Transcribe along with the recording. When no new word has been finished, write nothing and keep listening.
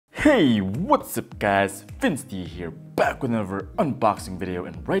Hey, what's up guys? Vince D here, back with another unboxing video,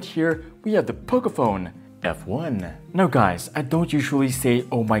 and right here we have the Pocophone F1. Now guys, I don't usually say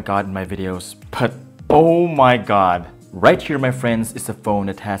oh my god in my videos, but oh my god. Right here, my friends, is a phone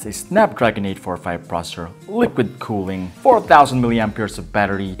that has a Snapdragon 845 processor, liquid cooling, 4000 mAh of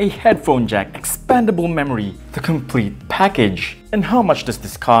battery, a headphone jack, expandable memory, the complete package. And how much does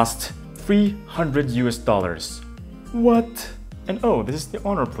this cost? $300 US. What? And oh, this is the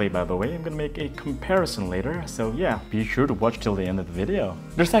honor play, by the way. I'm gonna make a comparison later, so yeah, be sure to watch till the end of the video.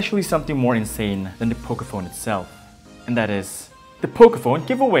 There's actually something more insane than the Pocophone itself, and that is the Pocophone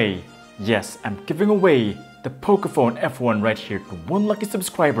giveaway. Yes, I'm giving away the Pocophone F1 right here to one lucky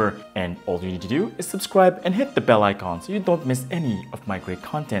subscriber, and all you need to do is subscribe and hit the bell icon so you don't miss any of my great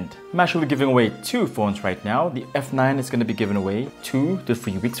content. I'm actually giving away two phones right now. The F9 is going to be given away 2 to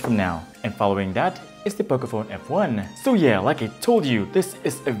 3 weeks from now, and following that is the Pocophone F1. So yeah, like I told you, this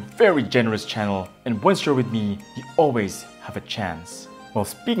is a very generous channel, and once you're with me, you always have a chance. Well,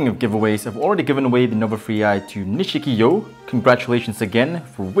 speaking of giveaways, I've already given away the Nova Free Eye to Nishiki Yo. Congratulations again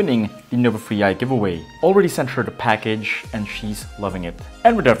for winning the Nova Free Eye giveaway. Already sent her the package and she's loving it.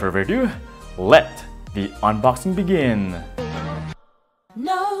 And without further ado, let the unboxing begin.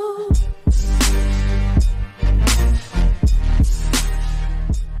 No.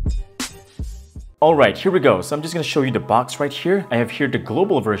 Alright, here we go. So I'm just gonna show you the box right here. I have here the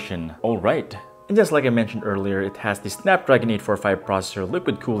global version. Alright. And just like I mentioned earlier, it has the Snapdragon 845 processor,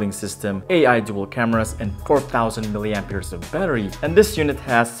 liquid cooling system, AI dual cameras, and 4000 mAh of battery. And this unit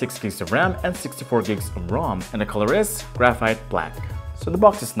has 6 gigs of RAM and 64 gigs of ROM. And the color is graphite black. So the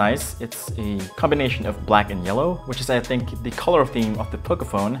box is nice. It's a combination of black and yellow, which is, I think, the color theme of the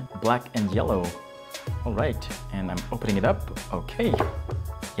Pocophone, black and yellow. Alright, and I'm opening it up. Okay,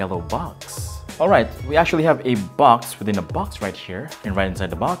 yellow box. Alright, we actually have a box within a box right here, and right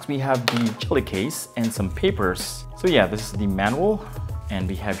inside the box we have the jelly case and some papers. So yeah, this is the manual, and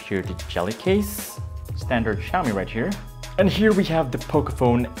we have here the jelly case, standard Xiaomi right here. And here we have the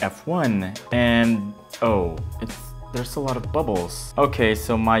Pocophone F1, and oh, there's a lot of bubbles. Okay,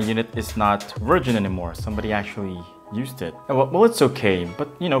 so my unit is not virgin anymore. Somebody actually used it. Well, it's okay, but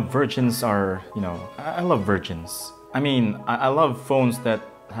you know, virgins are, you know, I love virgins. I mean, I love phones that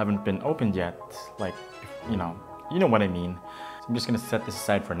haven't been opened yet, like, you know what I mean. So I'm just gonna set this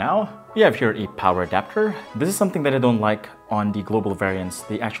aside for now. We have here a power adapter. This is something that I don't like on the global variants.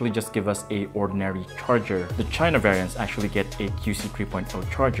 They actually just give us a ordinary charger. The China variants actually get a QC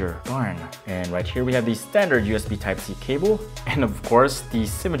 3.0 charger. Darn. And right here we have the standard USB Type-C cable, and of course the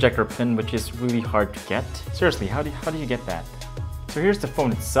SIM ejector pin, which is really hard to get. Seriously, how do you get that? So here's the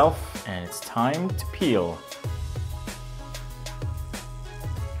phone itself, and it's time to peel.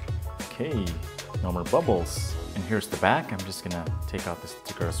 Okay, no more bubbles. And here's the back. I'm just gonna take out the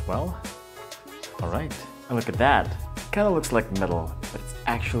sticker as well. Alright, and look at that. It kinda looks like metal, but it's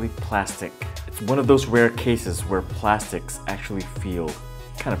actually plastic. It's one of those rare cases where plastics actually feel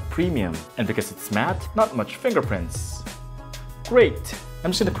kind of premium. And because it's matte, not much fingerprints. Great! I'm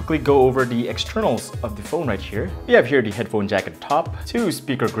just gonna quickly go over the externals of the phone right here. We have here the headphone jack at the top, 2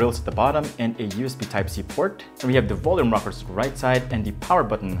 speaker grills at the bottom, and a USB Type-C port. And we have the volume rockers at the right side and the power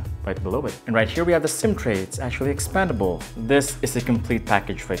button right below it. And right here we have the SIM tray. It's actually expandable. This is a complete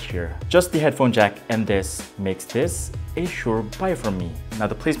package right here. Just the headphone jack and this makes this a sure buy for me. Now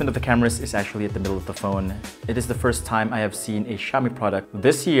the placement of the cameras is actually at the middle of the phone. It is the first time I have seen a Xiaomi product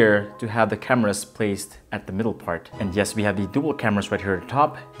this year to have the cameras placed at the middle part. And yes, we have the dual cameras right here at the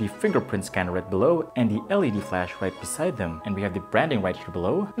top, the fingerprint scanner right below, and the LED flash right beside them. And we have the branding right here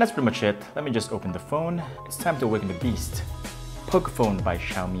below. And that's pretty much it. Let me just open the phone. It's time to awaken the beast. Pocophone by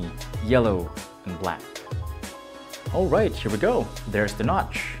Xiaomi, yellow and black. Alright, here we go. There's the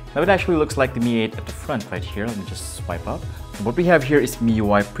notch. Now it actually looks like the Mi 8 at the front right here. Let me just swipe up. What we have here is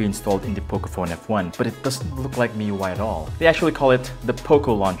MIUI pre-installed in the Pocophone F1, but it doesn't look like MIUI at all. They actually call it the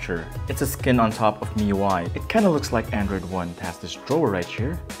Poco Launcher. It's a skin on top of MIUI. It kind of looks like Android One. It has this drawer right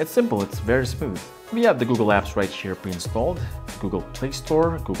here. It's simple, it's very smooth. We have the Google apps right here pre-installed. Google Play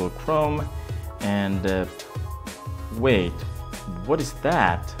Store, Google Chrome, and wait, what is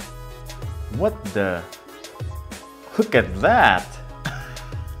that? What the? Look at that!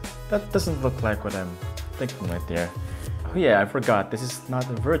 That doesn't look like what I'm thinking right there. Oh yeah, I forgot, this is not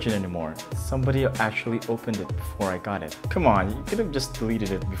a virgin anymore. Somebody actually opened it before I got it. Come on, you could have just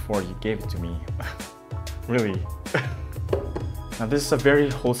deleted it before you gave it to me. Really. Now this is a very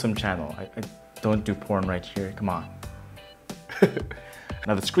wholesome channel. I don't do porn right here, come on.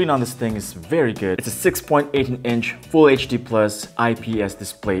 Now the screen on this thing is very good. It's a 6.18-inch Full HD Plus IPS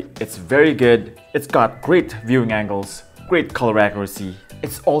display. It's very good. It's got great viewing angles, great color accuracy,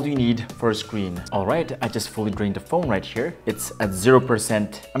 It's all you need for a screen. Alright, I just fully drained the phone right here. It's at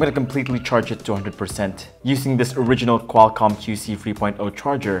 0%. I'm gonna completely charge it to 100% using this original Qualcomm QC 3.0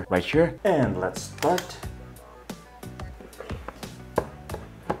 charger right here. And let's start.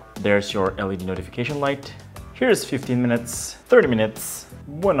 There's your LED notification light. Here's 15 minutes, 30 minutes,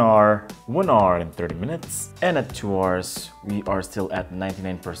 1 hour, 1 hour and 30 minutes. And at 2 hours, we are still at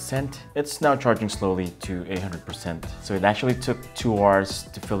 99%. It's now charging slowly to 100%. So it actually took 2 hours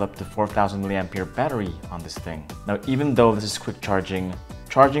to fill up the 4000 milliampere battery on this thing. Now, even though this is quick charging,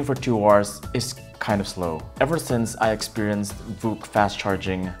 charging for 2 hours is kind of slow. Ever since I experienced VOOC fast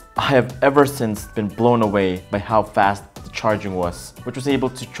charging, I have ever since been blown away by how fast the charging was, which was able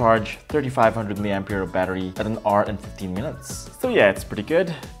to charge 3500 milliampere battery at 1 hour and 15 minutes. So yeah, it's pretty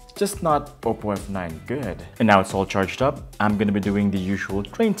good. Just not Oppo F9 good. And now it's all charged up, I'm gonna be doing the usual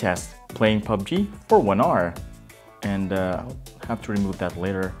train test, playing PUBG for 1 hour. And I'll have to remove that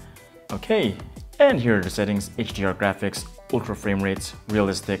later. Okay, and here are the settings: HDR graphics, ultra frame rates,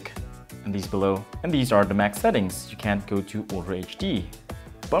 realistic, and these below. And these are the max settings. You can't go to Ultra HD.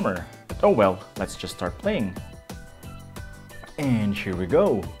 Bummer. But oh well, let's just start playing. And here we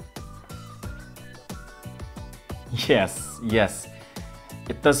go. Yes,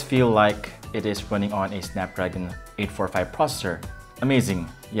 it does feel like it is running on a Snapdragon 845 processor. Amazing,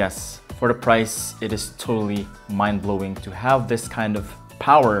 yes. For the price, it is totally mind-blowing to have this kind of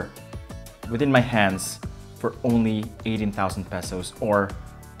power within my hands for only 18,000 pesos or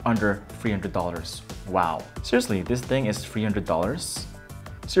under $300. Wow. Seriously, this thing is $300?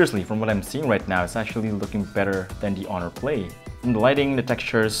 Seriously, from what I'm seeing right now, it's actually looking better than the Honor Play. From the lighting, the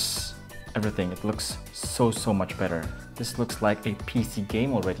textures, everything, it looks so much better. This looks like a PC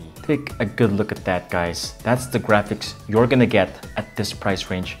game already. Take a good look at that, guys. That's the graphics you're gonna get at this price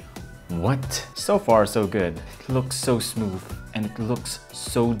range. What? So far, so good. It looks so smooth and it looks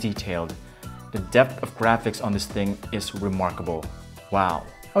so detailed. The depth of graphics on this thing is remarkable. Wow.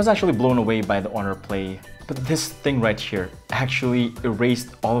 I was actually blown away by the Honor Play, but this thing right here actually erased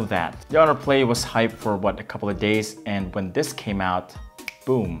all of that. The Honor Play was hyped for what, a couple of days, and when this came out,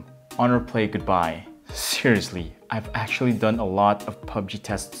 boom, Honor Play goodbye. Seriously, I've actually done a lot of PUBG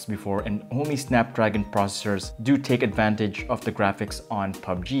tests before, and only Snapdragon processors do take advantage of the graphics on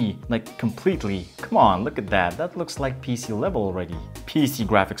PUBG, like completely. Come on, look at that. That looks like PC level already. PC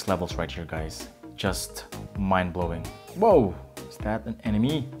graphics levels right here, guys. Just mind-blowing. Whoa, is that an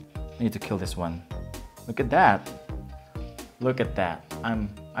enemy? I need to kill this one. Look at that. Look at that. I'm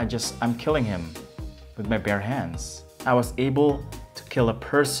killing him with my bare hands. I was able to kill a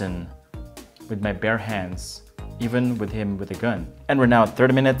person with my bare hands, even with him with a gun. And we're now at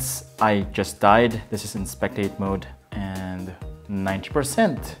 30 minutes. I just died. This is in spectate mode and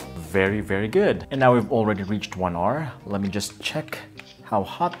 90%. Very good. And now we've already reached 1 hour. Let me just check how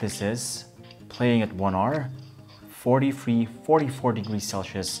hot this is. Playing at 1 hour, 44 degrees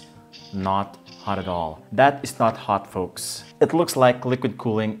Celsius. Not hot at all. That is not hot, folks. It looks like liquid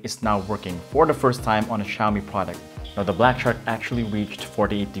cooling is now working for the first time on a Xiaomi product. Now the Black Shark actually reached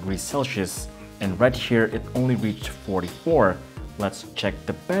 48 degrees Celsius, and right here it only reached 44. Let's check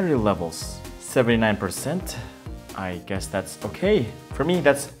the battery levels. 79%. I guess that's okay. For me,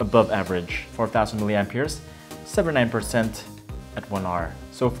 that's above average. 4000 milliamperes, 79% at 1 hour.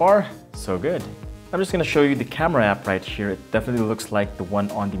 So far, so good. I'm just gonna show you the camera app right here. It definitely looks like the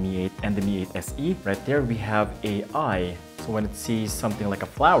one on the Mi 8 and the Mi 8 SE. Right there we have AI. So when it sees something like a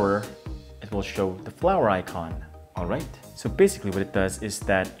flower, it will show the flower icon. Alright, so basically what it does is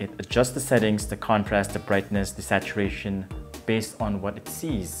that it adjusts the settings, the contrast, the brightness, the saturation, based on what it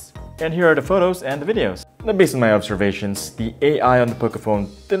sees. And here are the photos and the videos. Now, based on my observations, the AI on the Pocophone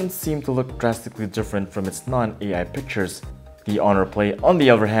didn't seem to look drastically different from its non-AI pictures. The Honor Play, on the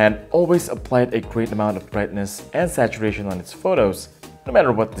other hand, always applied a great amount of brightness and saturation on its photos, no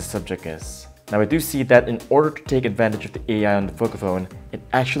matter what the subject is. Now I do see that in order to take advantage of the AI on the Pocophone, it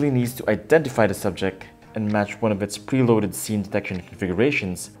actually needs to identify the subject and match one of its preloaded scene detection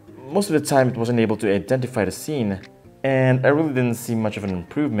configurations. Most of the time it wasn't able to identify the scene, and I really didn't see much of an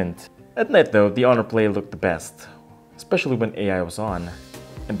improvement. At night though, the Honor Play looked the best, especially when AI was on.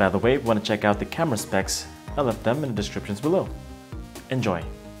 And by the way, if you want to check out the camera specs, I left them in the descriptions below. Enjoy!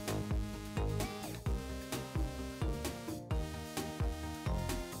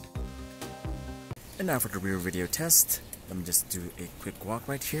 And now for the rear video test. Let me just do a quick walk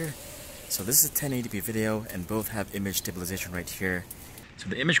right here. So this is a 1080p video and both have image stabilization right here. So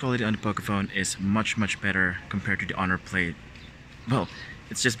the image quality on the Pocophone is much better compared to the Honor Play. Well,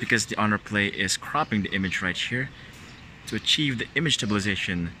 it's just because the Honor Play is cropping the image right here to achieve the image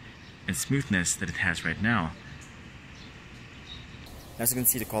stabilization and smoothness that it has right now. As you can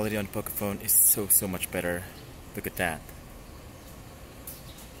see, the quality on the Pocophone is so much better. Look at that.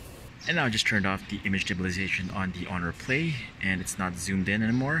 And now I just turned off the image stabilization on the Honor Play, and it's not zoomed in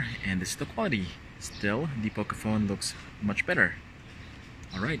anymore, and this is the quality. Still, the Pocophone looks much better.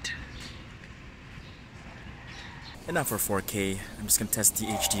 Alright. And now for 4K, I'm just gonna test the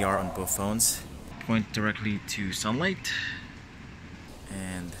HDR on both phones. Point directly to sunlight,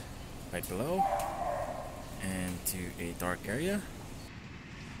 and right below, and to a dark area.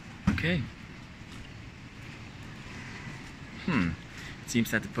 Okay. It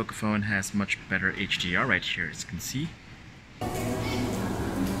seems that the Pocophone has much better HDR right here, as you can see.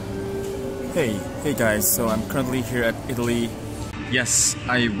 Hey guys, so I'm currently here at Italy. Yes,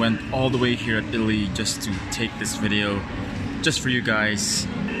 I went all the way here at Italy just to take this video, just for you guys.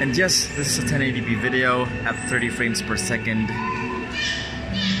 And yes, this is a 1080p video at 30 frames per second.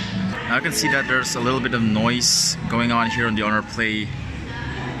 Now I can see that there's a little bit of noise going on here on the Honor Play.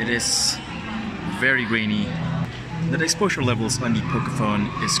 It is very grainy. The exposure levels on the Pocophone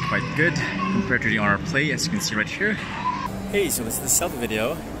is quite good compared to the Honor Play, as you can see right here. Hey, so this is the selfie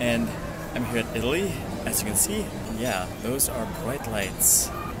video, and I'm here at Italy, as you can see. Yeah, those are bright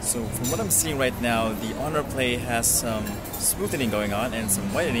lights. So from what I'm seeing right now, the Honor Play has some smoothening going on and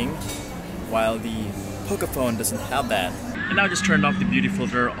some whitening, while the Pocophone doesn't have that. And now I just turned off the beauty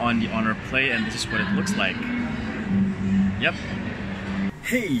filter on the Honor Play, and this is what it looks like. Yep.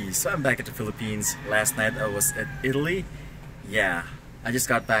 Hey, so I'm back at the Philippines. Last night I was at Italy. Yeah, I just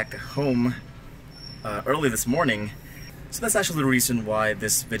got back home early this morning. So that's actually the reason why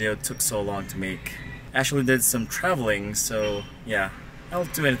this video took so long to make. I actually did some traveling, so yeah, I'll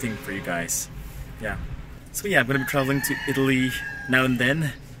do anything for you guys. Yeah. So yeah, I'm gonna be traveling to Italy now and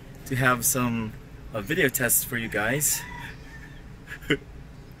then to have some video tests for you guys.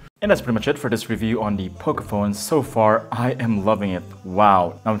 And that's pretty much it for this review on the Pocophone. So far, I am loving it.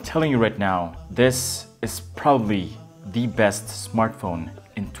 Wow. I'm telling you right now, this is probably the best smartphone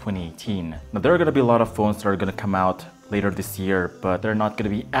in 2018. Now, there are going to be a lot of phones that are going to come out later this year, but they're not going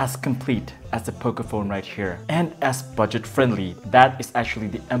to be as complete as the Pocophone right here, and as budget friendly. That is actually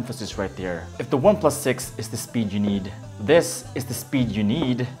the emphasis right there. If the OnePlus 6 is the speed you need, this is the speed you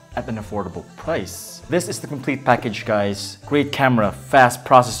need at an affordable price. This is the complete package, guys. Great camera, fast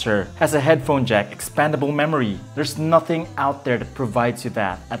processor, has a headphone jack, expandable memory. There's nothing out there that provides you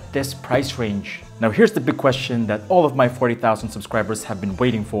that at this price range. Now here's the big question that all of my 40,000 subscribers have been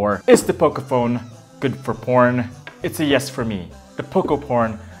waiting for. Is the Pocophone good for porn? It's a yes for me. The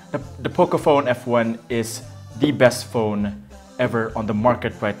Pocophone F1 is the best phone ever on the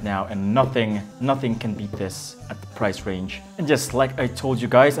market right now, and nothing can beat this at the price range. And just like I told you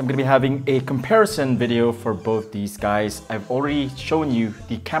guys, I'm gonna be having a comparison video for both these guys. I've already shown you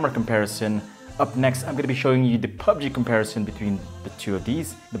the camera comparison. Up next, I'm gonna be showing you the Pubg comparison between the two of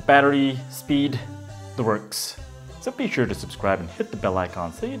these. The battery, speed, the works. So be sure to subscribe and hit the bell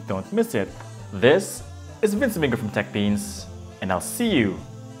icon so you don't miss it. This is Vince from TechBeans, and I'll see you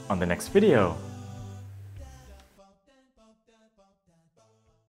on the next video.